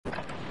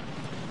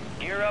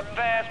Gear up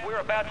fast, we're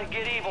about to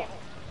get evil.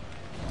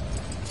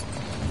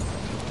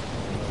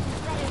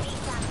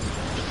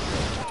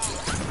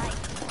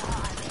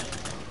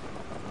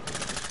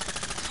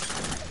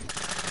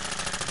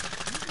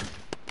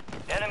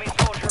 Enemy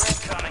soldier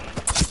incoming.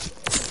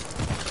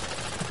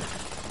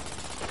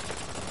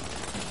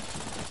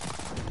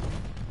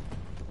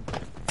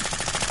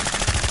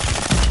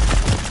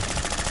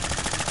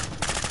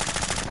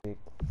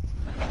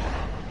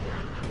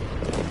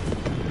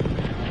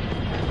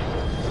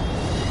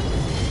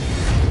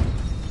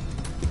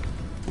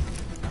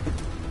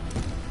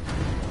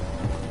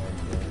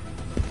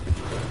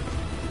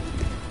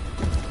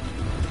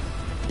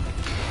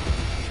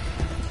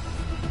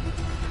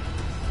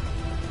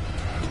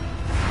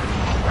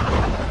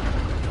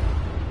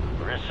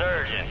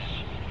 Resurgence.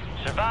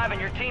 Survive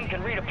and your team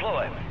can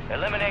redeploy.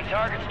 Eliminate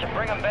targets to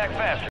bring them back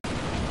faster.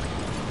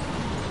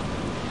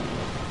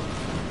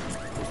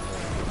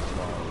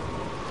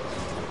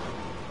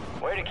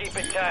 Way to keep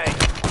it tight.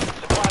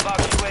 Supply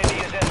box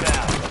UAV is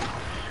inbound.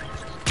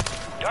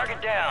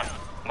 Target down.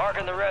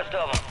 Marking the rest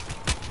of them.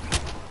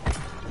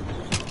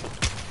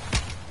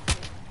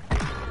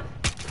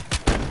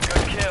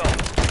 Good kill.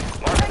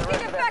 Marking the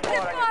rest of that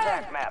squad on your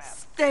attack map.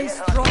 Stay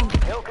strong.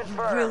 Kill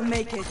confirmed. We'll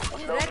make it.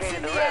 That's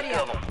in the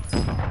area.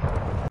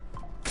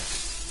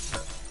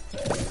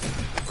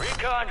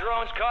 Recon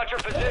drones caught your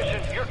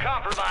position. You're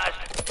compromised.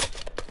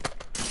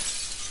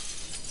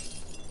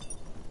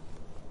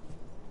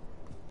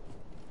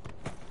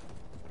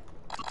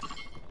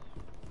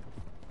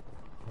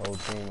 Whole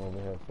team over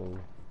here, fool.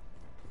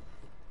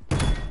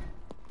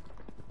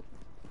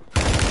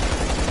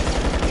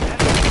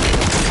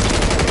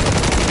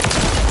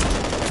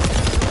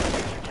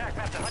 Attack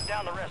map to hunt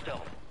down the rest of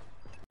them.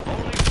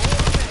 Only 4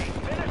 remaining.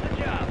 Finish the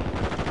job.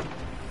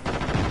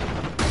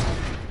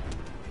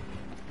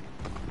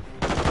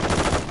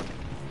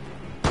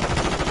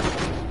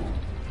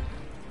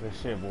 Good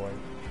shit, boy.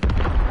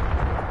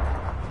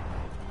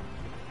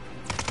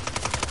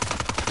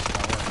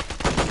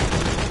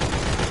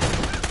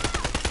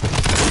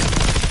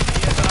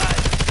 Be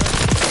advised,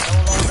 no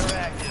longer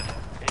active.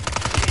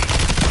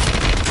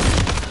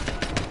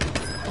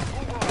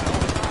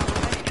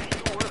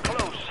 You were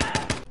close.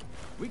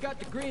 We got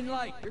the green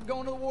light. You're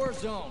going to the war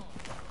zone.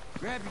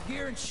 Grab your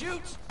gear and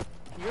shoot.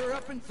 You're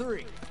up in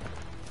 3.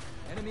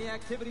 Enemy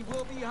activity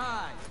will be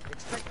high.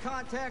 Expect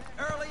contact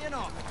early and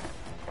often.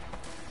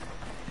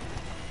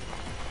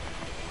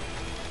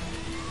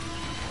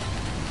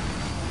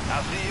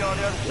 I'll see you on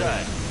the other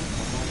side.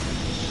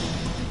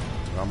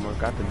 Almost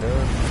got the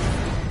dub.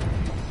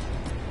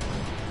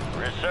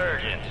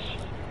 Resurgence.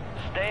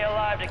 Stay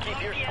alive to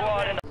keep your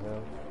squad in the...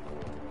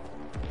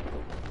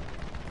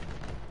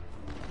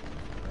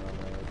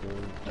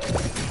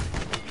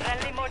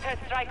 Friendly mortar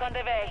strike on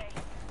the way.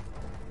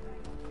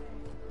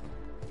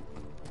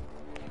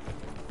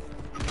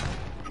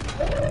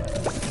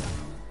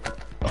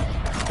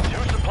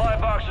 Two supply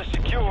boxes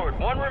secured.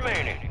 1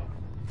 remaining.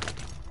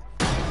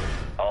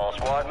 All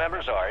squad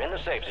members are in the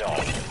safe zone.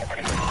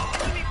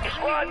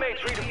 Squad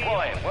mates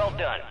redeploying. Well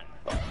done.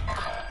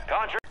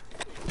 Contract.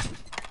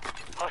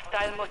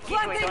 Hostile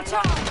mosquito is Planting on.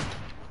 charge.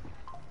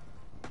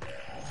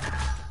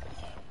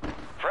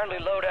 Friendly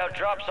loadout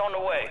drops on the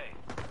way.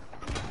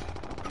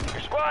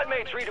 Your squad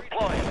mates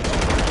redeploying.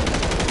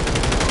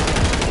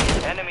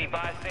 Enemy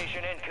buy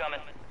station incoming.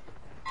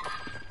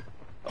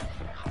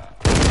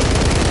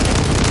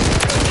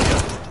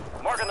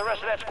 Marking the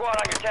rest of that squad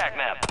on your attack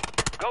map.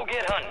 Go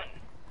get hunting.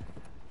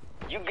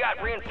 You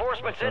got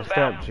reinforcements What's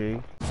inbound. up,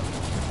 G?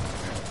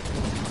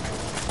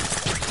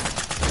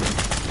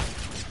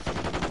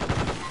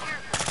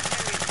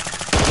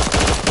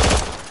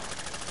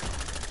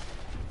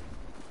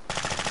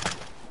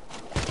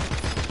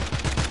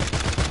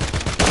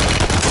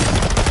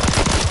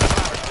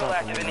 Still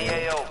active in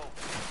the AO.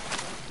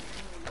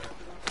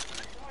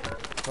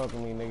 Fuck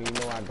with me, nigga. You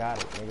know I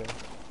got it, nigga.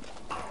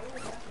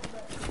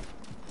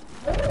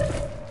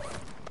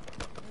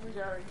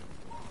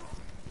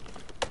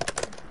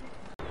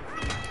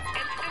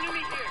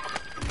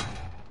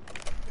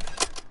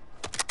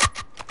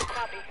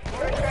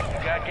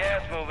 Got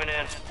gas moving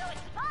in.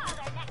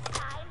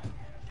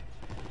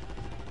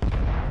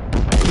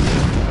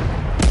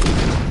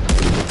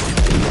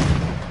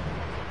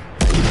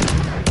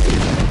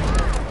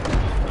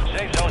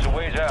 Safe zone's a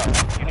ways out.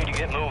 You need to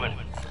get moving.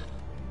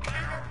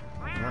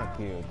 Not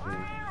killed, G.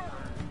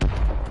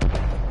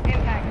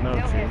 Impact. No,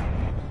 No G. hit.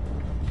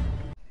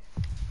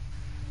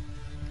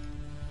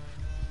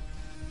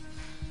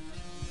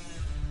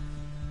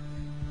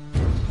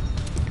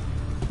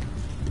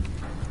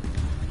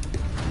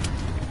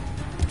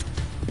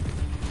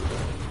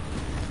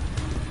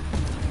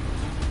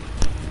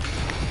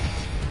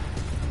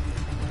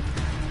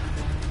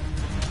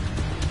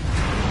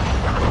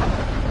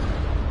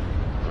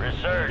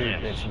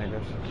 Resurgence.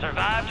 Niggas.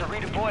 Survive to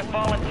redeploy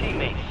fallen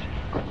teammates.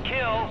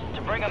 Kill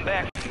to bring them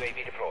back.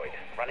 UAV deployed.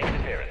 Running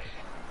interference.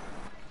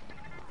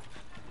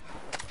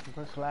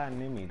 Quit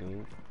sliding in me,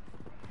 dude.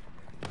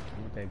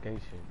 With that gay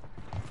shit.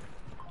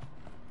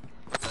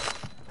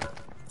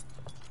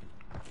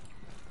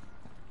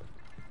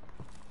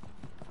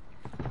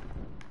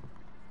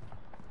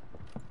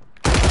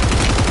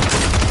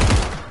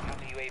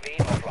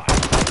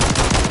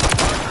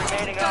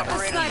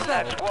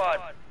 that squad.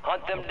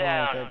 Hunt them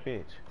down. That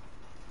bitch.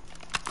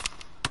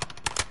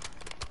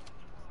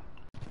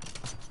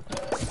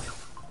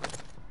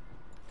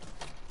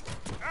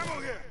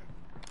 Ammo here!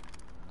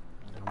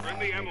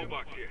 Friendly ammo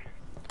box here.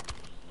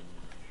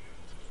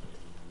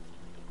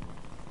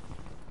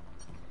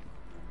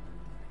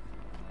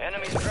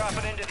 Enemies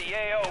dropping into the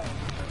AO.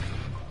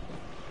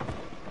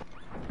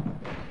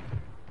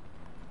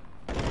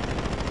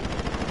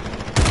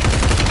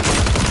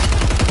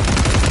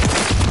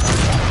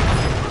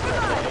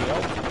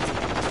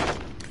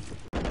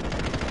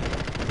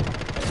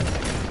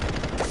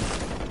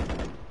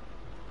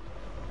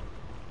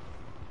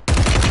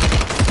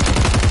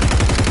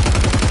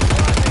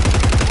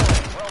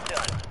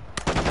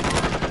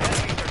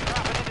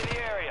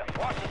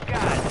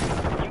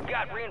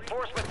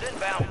 Reinforcements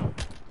inbound.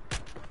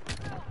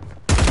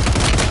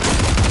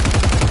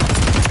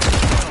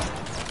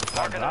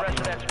 Marking the rest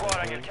of that squad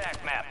on your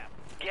attack map.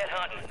 Get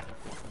hunting.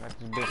 Got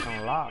this bitch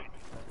on lock.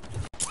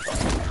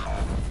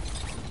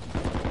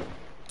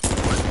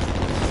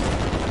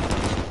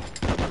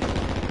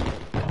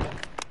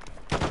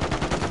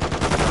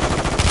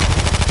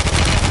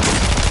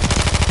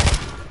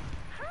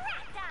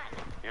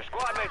 Your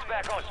squad mates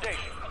back on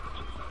station.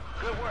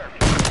 Good work.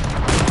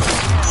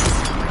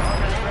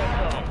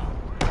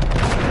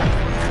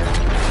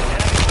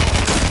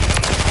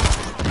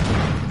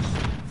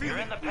 You're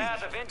in the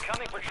path of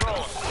incoming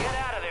patrols. Get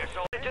out of there,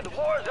 soldier. To the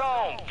war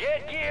zone.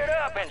 Get geared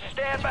up and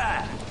stand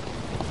by.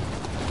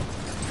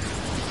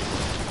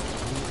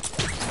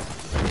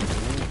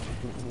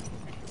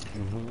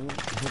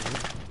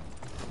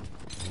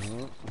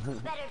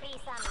 Better be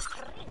some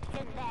treats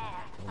in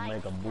there.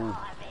 Make a booth.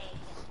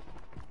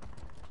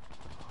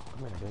 Come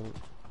here, dude.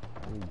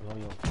 Let me blow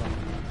your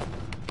fucking...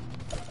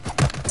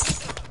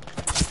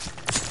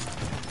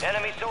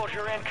 Enemy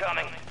soldier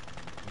incoming.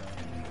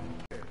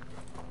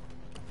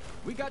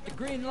 We got the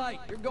green light.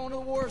 You're going to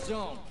the war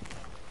zone.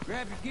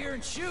 Grab your gear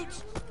and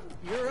shoot.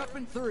 You're up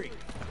in 3.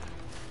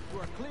 You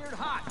are cleared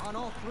hot on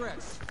all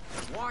threats.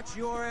 Watch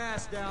your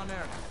ass down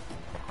there.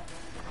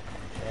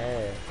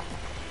 Yeah.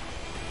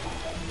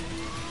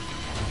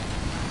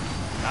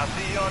 I'll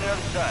see you on the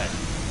other side.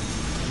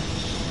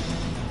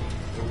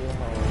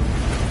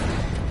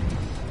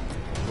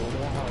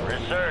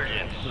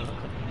 Resurgence.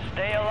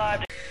 Stay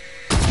alive.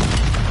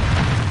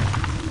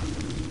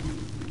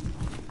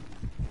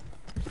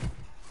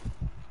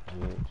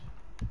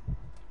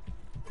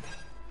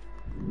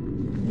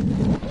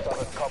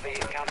 Solid copy.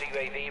 Counter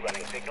UAV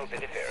running signals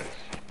interference.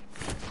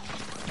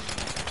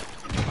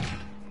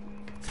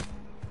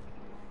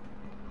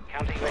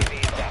 Counter UAV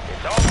is down.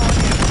 It's all on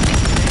you.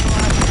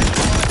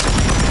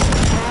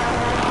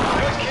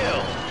 Good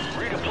kill.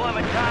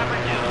 Redeployment time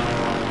reduced.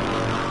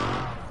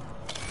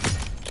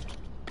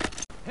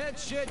 Head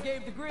shed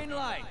gave the green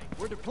light.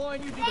 We're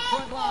deploying you to the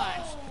front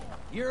lines.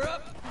 You're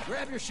up.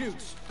 Grab your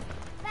shoots.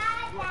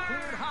 You are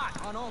cleared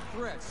hot on all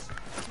threats.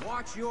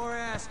 Watch your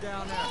ass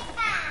down there.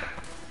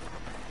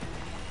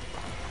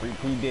 Free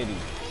P. Diddy.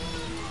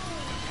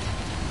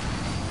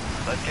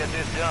 Let's get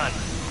this done.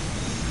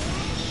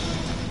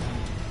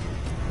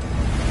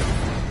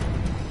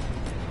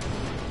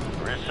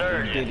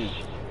 Resurgence.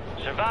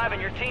 Survive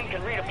and your team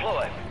can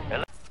redeploy.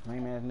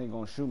 Lame ass nigga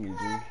gonna shoot me, G.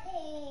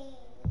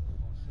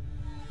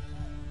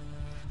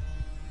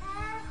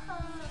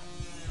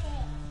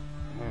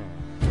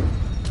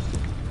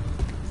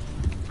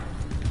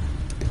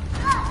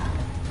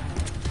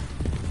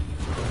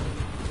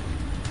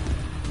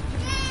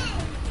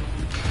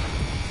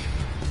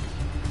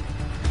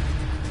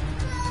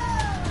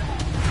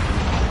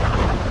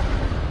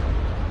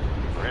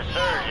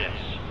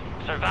 Resurgence.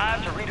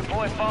 Survive to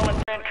redeploy fallen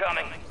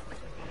incoming.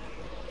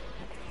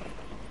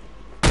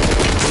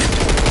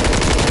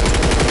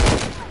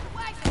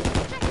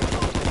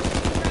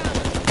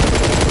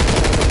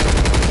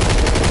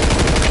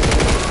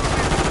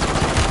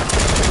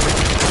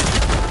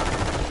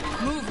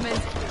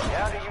 Movement.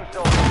 Down to you,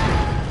 soldier.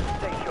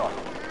 Stay sharp.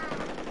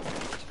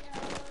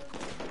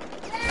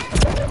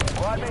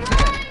 Squad mate in.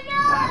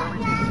 Timer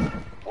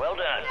reduced. Well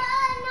done.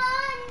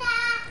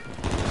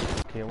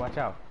 Kid, watch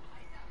out.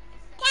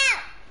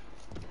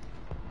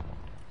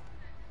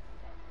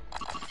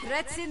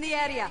 Threats in the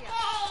area.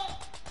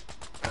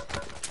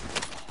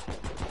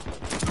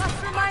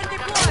 Cluster mine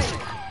deployed.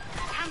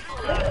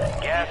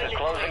 Gas is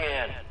closing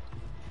in.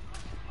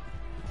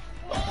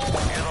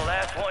 You're the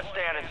last one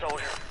standing,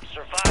 soldier.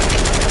 Survive.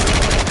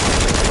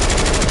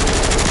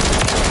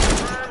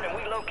 Confirmed, and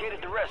we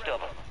located the rest of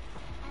them.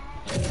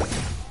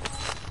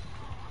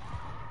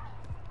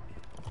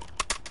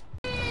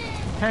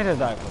 Can't just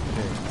die for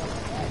shit.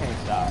 Can't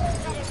stop.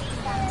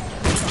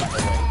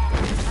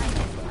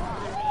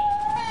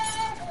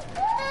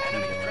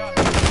 Enemy drop.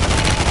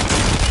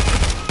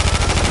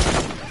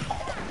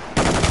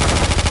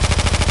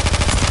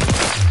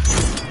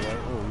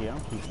 Oh yeah,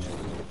 I'm keeping it.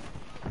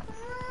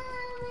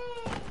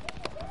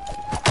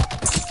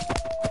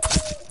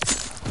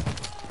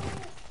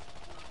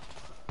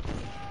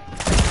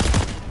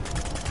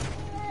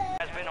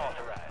 Has been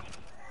authorized.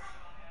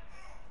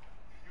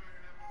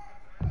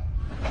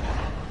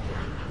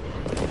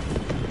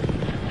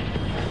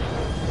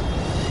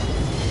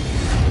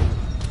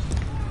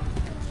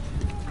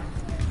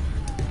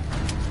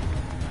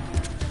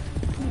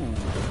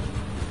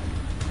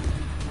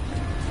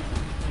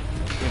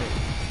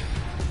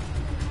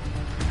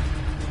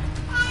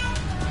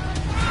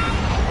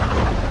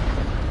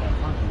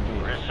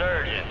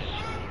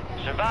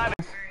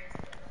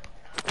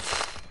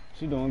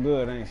 She doing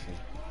good, ain't she?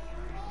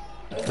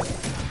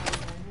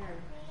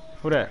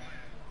 Who that?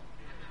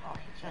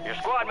 Your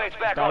squad mate's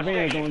back on Darby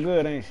ain't station. doing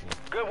good, ain't she?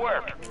 Good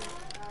work.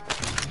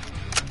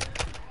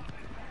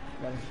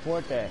 Gotta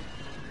support that.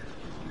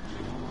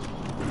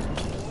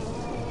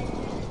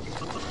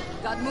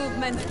 Got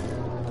movement.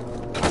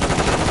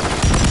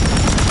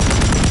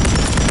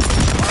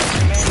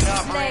 Remaining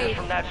operators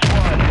from that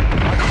squad.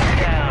 Hunt them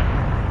down.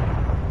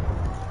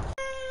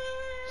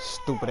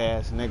 Stupid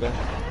ass nigga.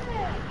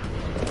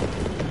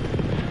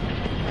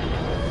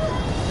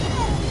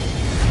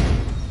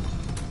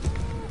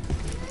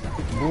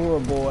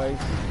 Brewer boys.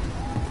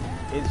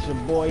 It's your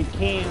boy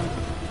Cam.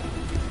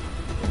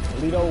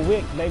 Lido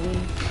Wick, baby. I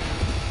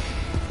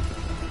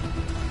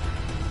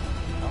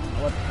don't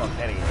know what the fuck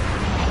that is.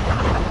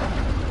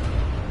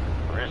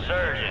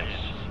 Resurgence.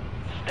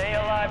 Stay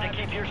alive to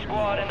keep your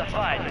squad in the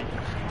fight.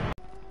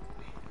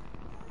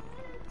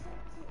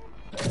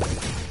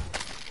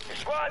 Your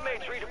squad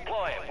mates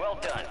redeploying. Well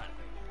done.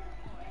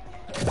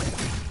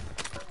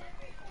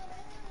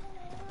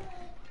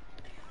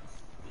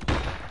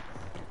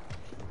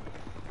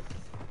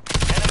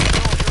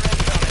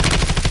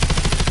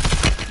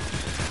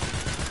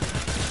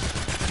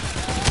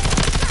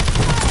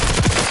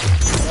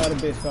 Let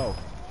the bitch go.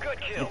 Good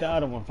kill. Get the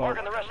other one, folks.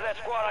 Marking the rest of that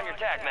squad on your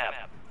tac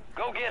map.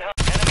 Go get her.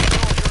 Enemy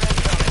soldier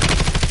incoming.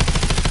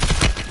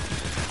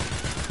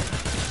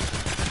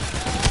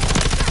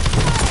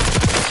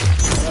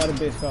 Let the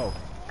bitch go.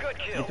 Good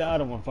kill. Get the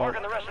other one, folks.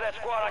 Marking the rest of that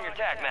squad on your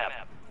tac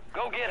map.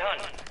 Go get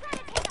hunting.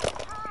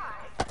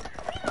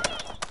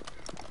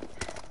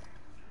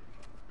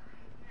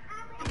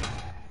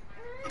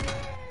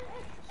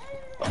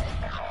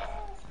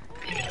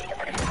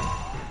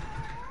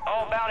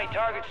 All bounty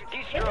targets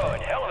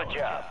destroyed. Hell of a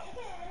job.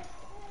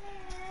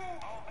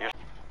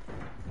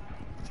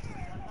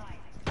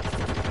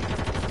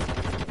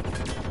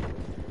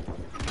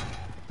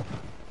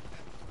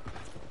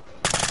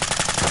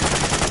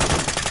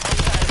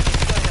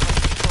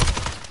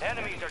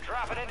 Enemies are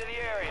dropping into the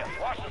area.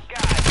 Watch the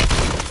skies.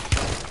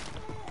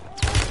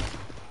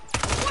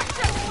 Watch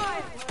that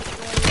fire!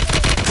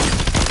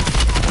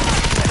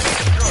 Enemy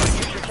destroyed.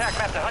 Use your tac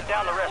map to hunt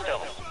down the rest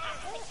of them.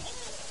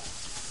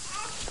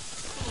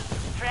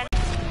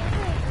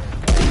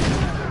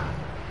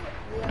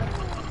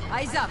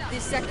 Eyes up,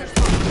 this sector's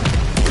fine.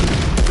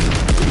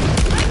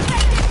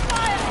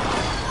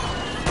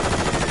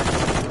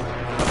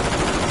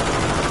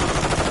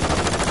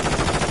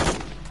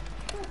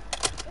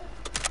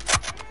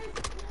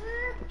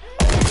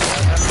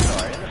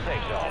 In the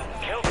safe zone.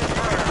 Kill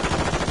confirmed.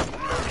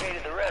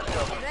 Located the rest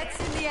of them. Threats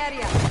in the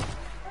area.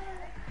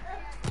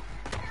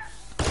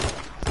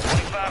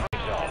 25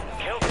 zone.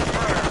 Kill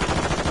confirmed.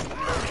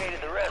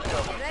 Located the rest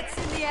of them. Threats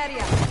in the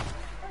area.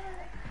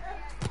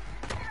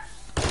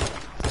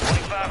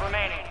 25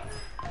 remaining.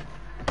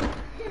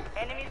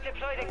 Enemies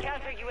deployed a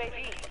counter UAV.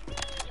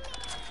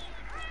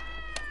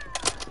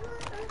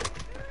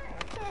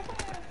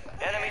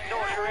 Enemy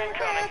soldier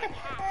incoming.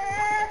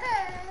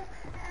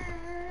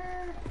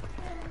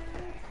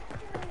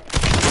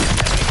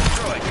 Enemy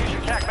destroyed. Use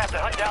your tac map to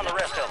hunt down the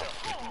rest of them.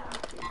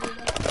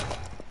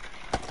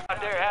 Out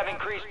there have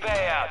increased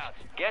payouts.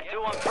 Get to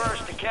them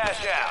first to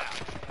cash out.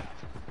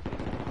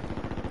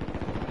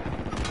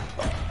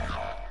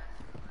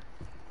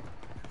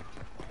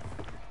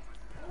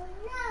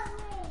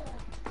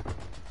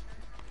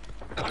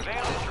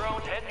 Surveillance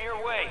drones heading your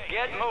way.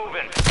 Get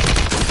moving.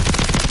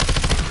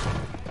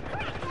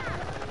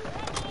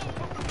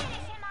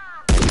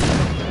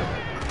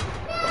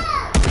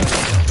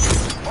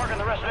 Marking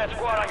the rest of that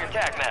squad on your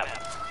tac map.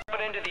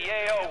 Put into the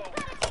AO.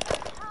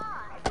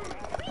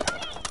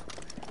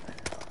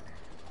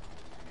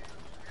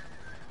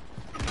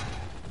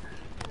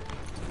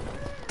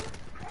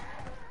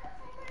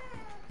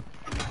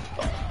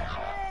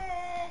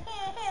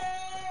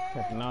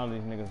 Catching all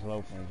these niggas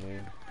loafing, G.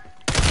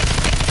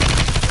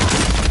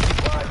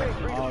 Squad base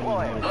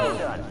redeploying. Well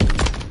done.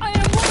 I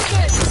am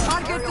wounded!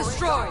 Target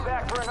destroyed!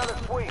 Back for another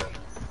sweep.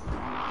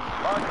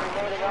 Mark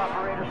remaining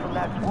operators from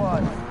that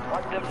squad.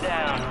 Hunt them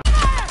down.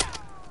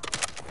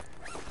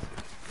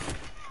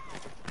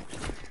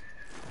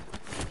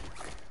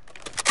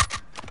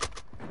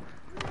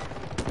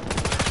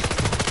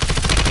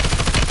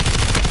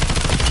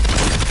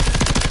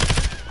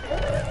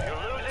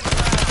 You're losing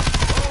ground.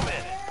 Move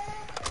it.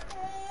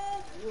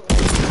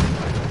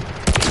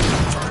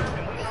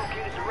 And we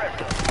located the rest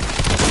of them.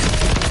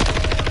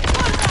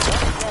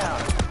 Down.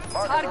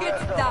 Marking the Target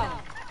rest of them. down.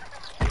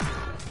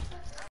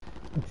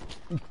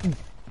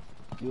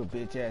 You a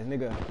bitch ass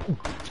nigga.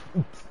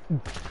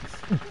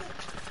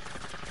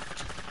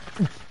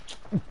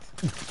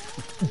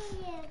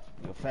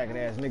 You a faggot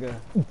ass nigga.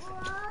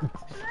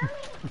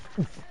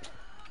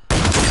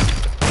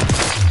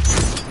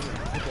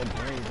 Put your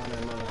brains on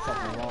that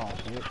motherfucking wall,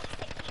 bitch.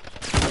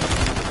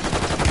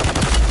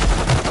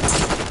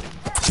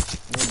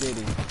 No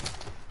diddy.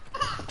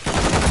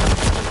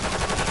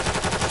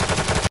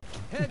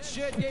 Head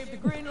shed gave the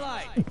green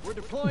light. We're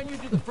deploying you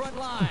to the front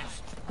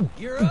lines.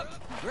 Gear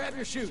up, grab your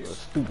your chutes.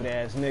 Stupid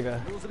ass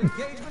nigga. Rules of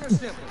engagement are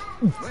simple.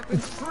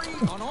 Weapons free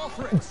on all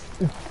threats.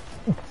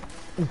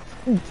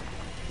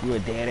 You a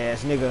dead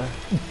ass nigga.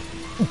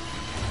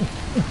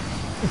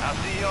 I'll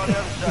see you on the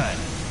other side.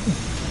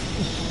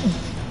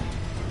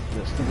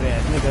 You a stupid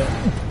ass nigga.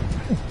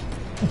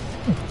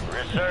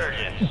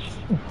 Resurgence.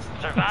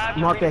 Survive to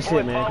Mark that redeploy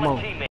shit, man. Come fallen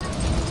on. teammates.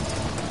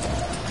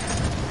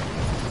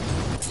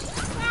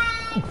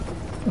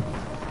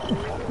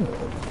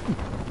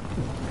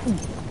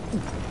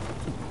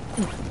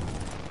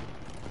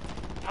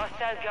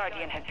 Hostile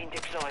Guardian has been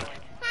deployed.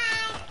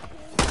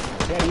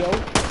 Daddy-o.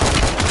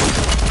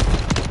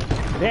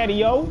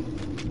 Daddy-o.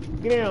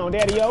 Get down,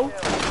 Daddy-o.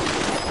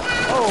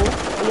 Oh,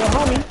 your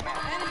homie.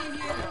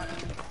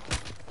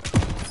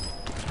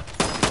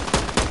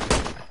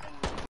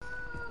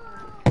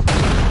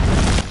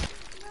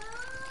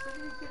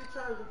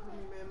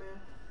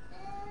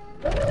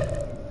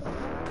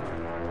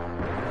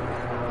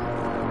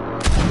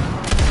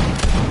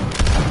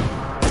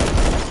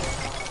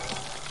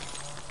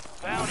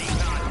 Bounty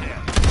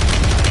contest.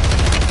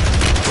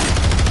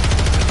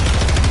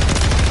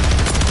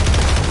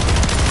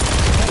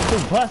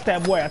 Just bust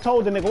that boy. I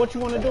told the nigga, what you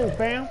want to do,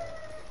 fam?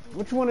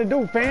 What you want to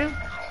do, fam?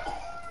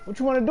 What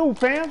you want to do,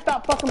 fam?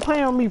 Stop fucking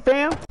playing with me,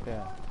 fam.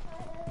 Yeah.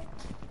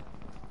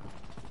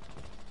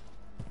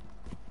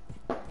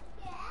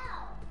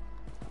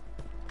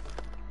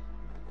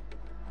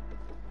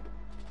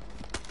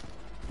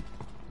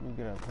 Let me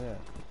get up here.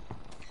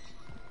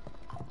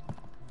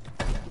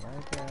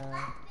 Right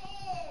there.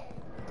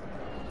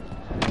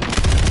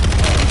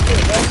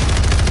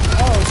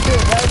 Oh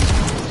shit, baby.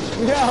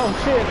 Oh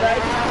shit,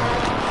 baby.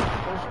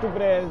 That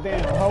stupid ass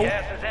damn hoe.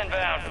 Gas is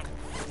inbound.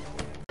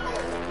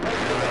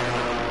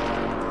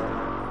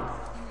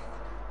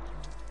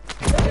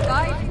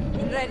 Revive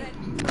and ready.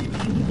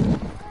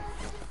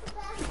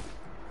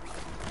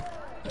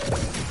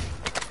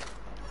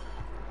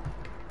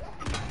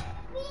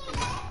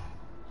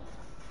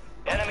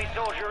 Enemy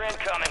soldier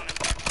incoming.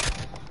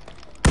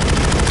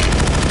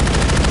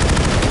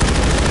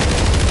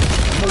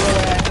 Put your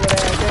ass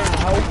down,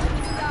 hoe.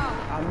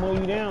 I'll mow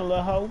you down,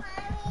 little hoe.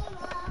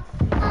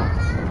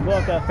 Go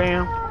up there,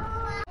 fam.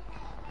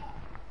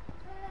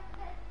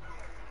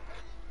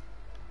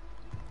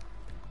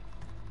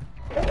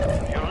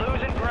 You're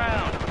losing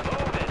ground.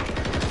 Move it.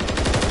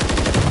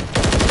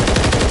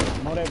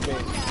 Mow that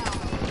bitch.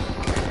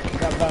 We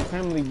got our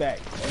family back.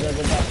 We gotta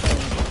go back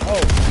family.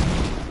 Oh,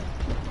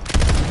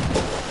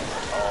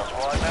 All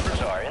squad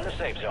members are in the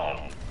safe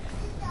zone.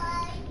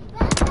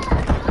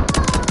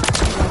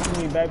 come to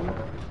me, baby.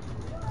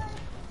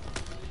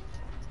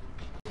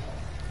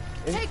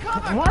 Take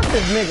cover. Mark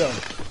this nigga.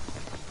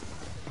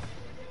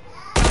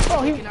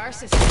 Oh, he.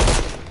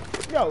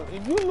 Yo,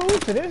 if you lose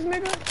to this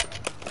nigga,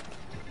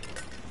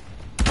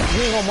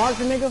 you ain't gonna mark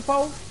the nigga,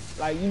 folks?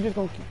 Like, you just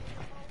gonna.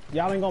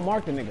 Y'all ain't gonna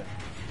mark the nigga.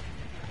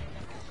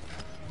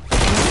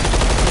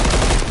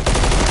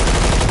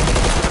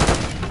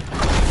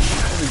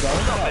 There we go.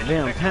 God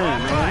damn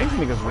time, man. These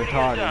niggas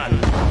retarded,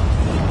 dude.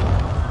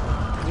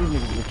 These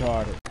niggas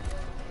retarded.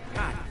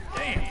 God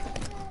damn.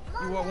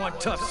 You are one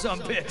tough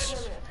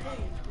sumbitch.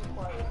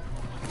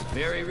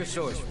 Very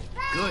resourceful.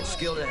 Good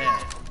skill to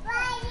have.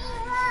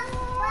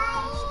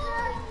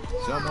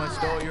 Someone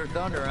stole your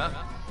thunder, huh?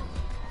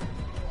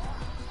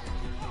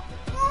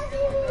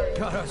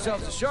 Got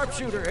ourselves a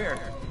sharpshooter here.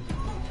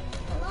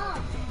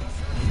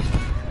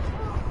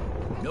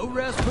 No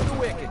rest for the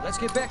wicked. Let's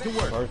get back to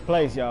work. First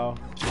place, y'all.